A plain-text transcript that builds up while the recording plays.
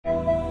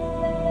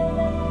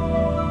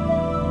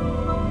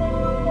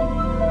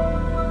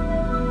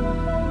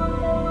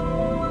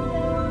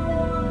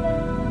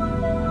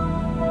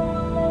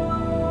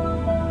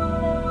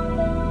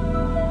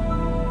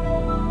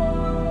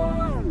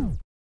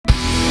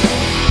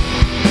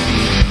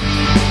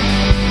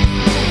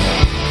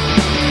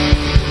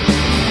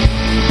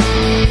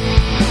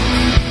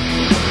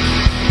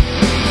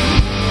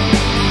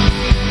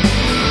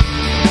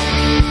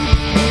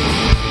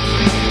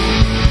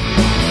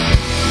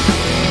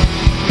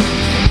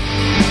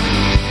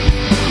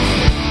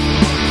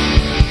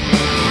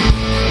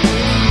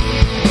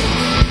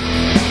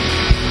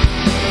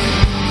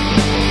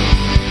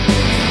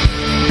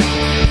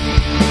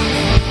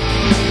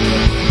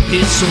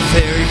So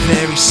very,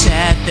 very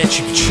sad that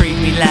you betrayed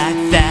me like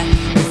that.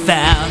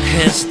 Without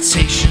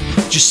hesitation,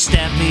 just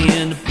stabbed me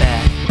in the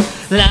back.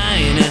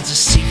 Lying and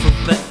deceitful,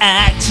 but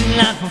acting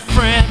like my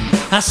friend.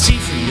 I see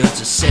through your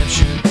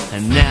deception,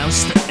 and now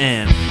it's the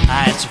end.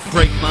 I had to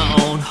break my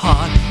own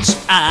heart so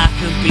I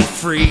could be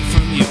free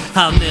from you.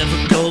 I'll never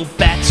go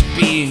back to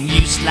being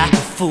used like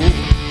a fool,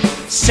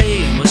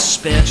 saying we're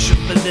special,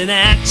 but then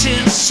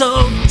acting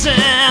so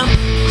damn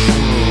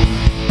cruel.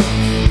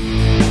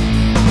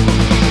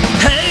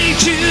 Hey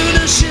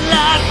Judas, you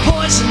like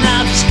poison,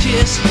 I'll just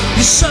kiss.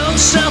 You're so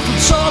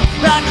self-absorbed,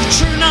 like a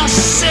true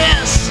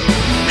narcissist.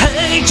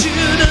 Hey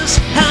Judas,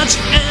 how'd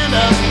you end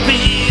up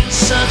being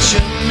such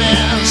a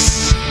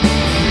mess?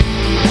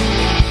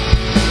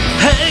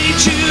 Hey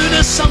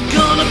Judas, I'm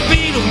gonna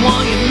be the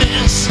one you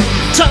miss.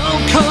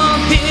 Don't come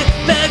here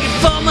begging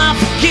for my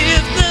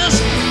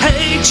forgiveness.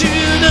 Hey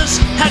Judas,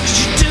 how could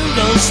you do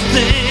those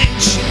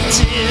things you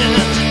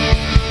did?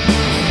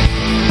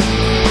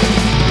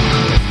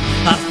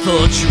 I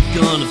thought you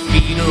were gonna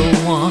be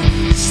the one.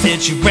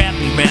 Instead you wrapped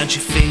me round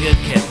your finger,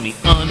 kept me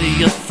under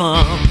your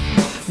thumb.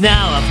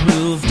 Now I've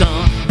moved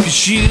on,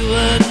 cause you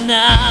were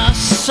now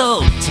so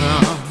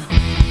done.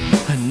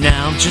 And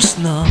now I'm just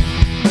numb.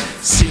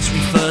 Since we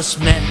first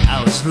met,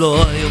 I was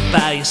loyal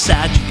by your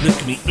side. You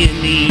looked me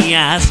in the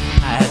eyes,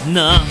 I had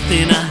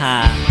nothing to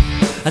hide.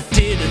 I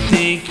didn't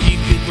think you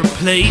could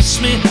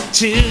replace me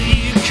till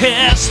you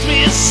cast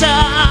me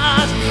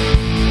aside.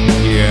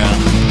 Yeah.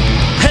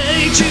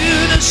 Hey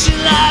Judas, you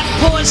like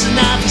poison,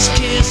 I just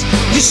kiss.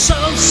 You're so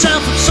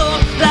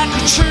self-absorbed, like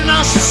a true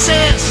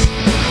narcissist.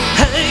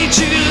 Hey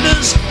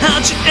Judas,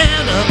 how'd you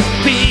end up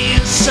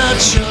being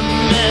such a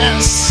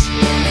mess?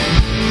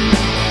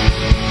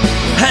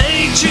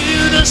 Hey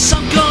Judas,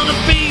 I'm gonna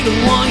be the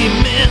one you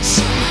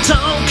miss.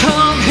 Don't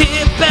come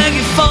here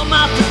begging for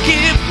my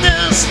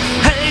forgiveness.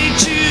 Hey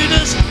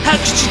Judas, how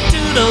could you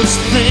do those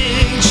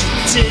things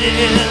you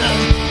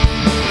did?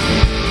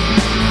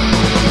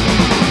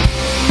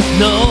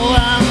 No,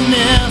 I'm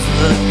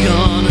never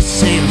gonna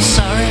say I'm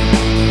sorry.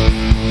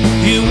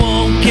 You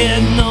won't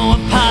get no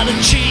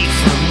apology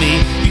from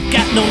me. You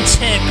got no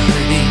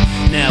integrity.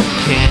 Now we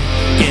can't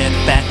get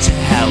back to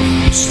how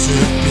it used to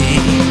be.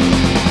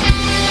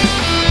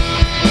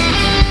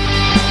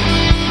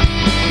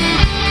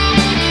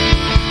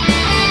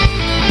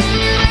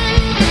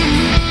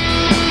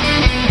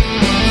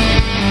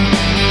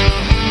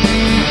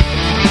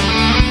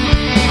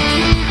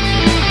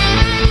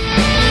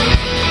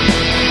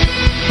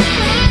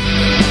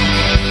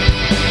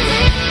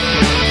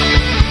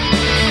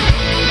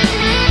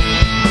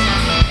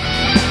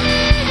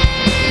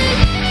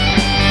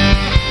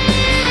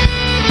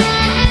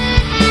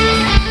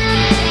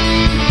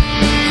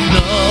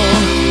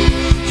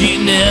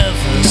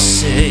 Never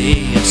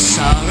say you're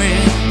sorry.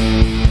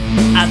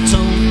 I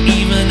don't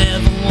even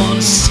ever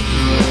wanna see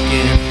you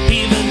again.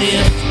 Even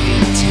if you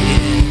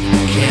did,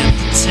 I can't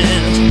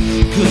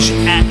pretend. Cause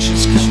your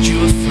actions cost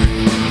you a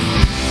friend.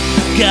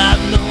 God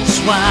knows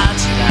why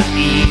did I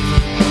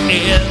even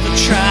ever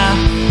try.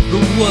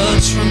 The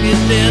words from your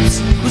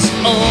lips was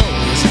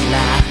always a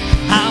lie.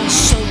 I was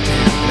so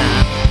damn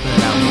blind, but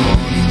I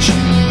wanted you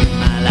in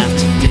my life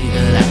today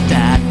that I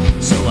died.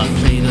 So I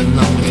played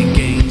along with your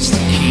games to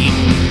keep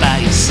me by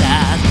your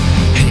side.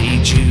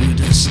 Hey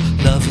Judas,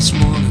 love is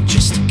more than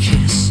just a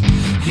kiss.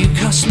 You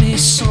cost me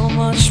so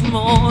much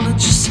more than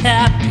just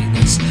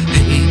happiness.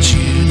 Hey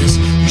Judas,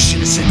 you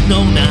should have said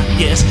no, not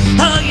yes.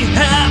 Are you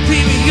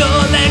happy with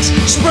your legs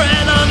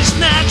spread on his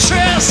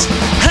mattress?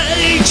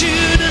 Hey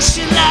Judas,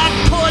 you like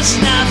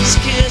poison out his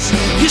kiss.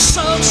 You're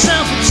so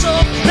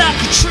self-absorbed, like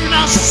a true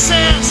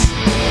narcissist.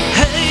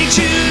 Hey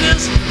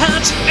Judas,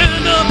 how'd you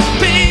end up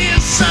being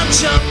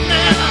such a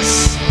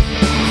mess?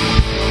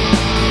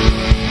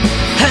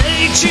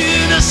 Hey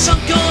Judas, I'm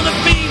gonna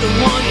be the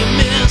one you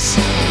miss.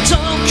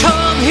 Don't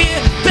come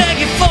here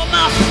begging for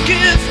my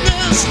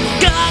forgiveness.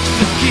 God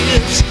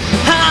forgives,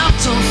 I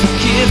don't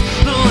forgive.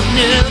 No, I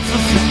never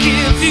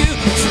forgive you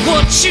for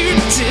what you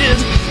did.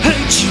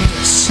 Hey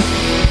Judas,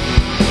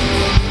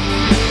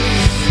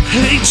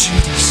 hey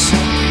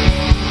Judas.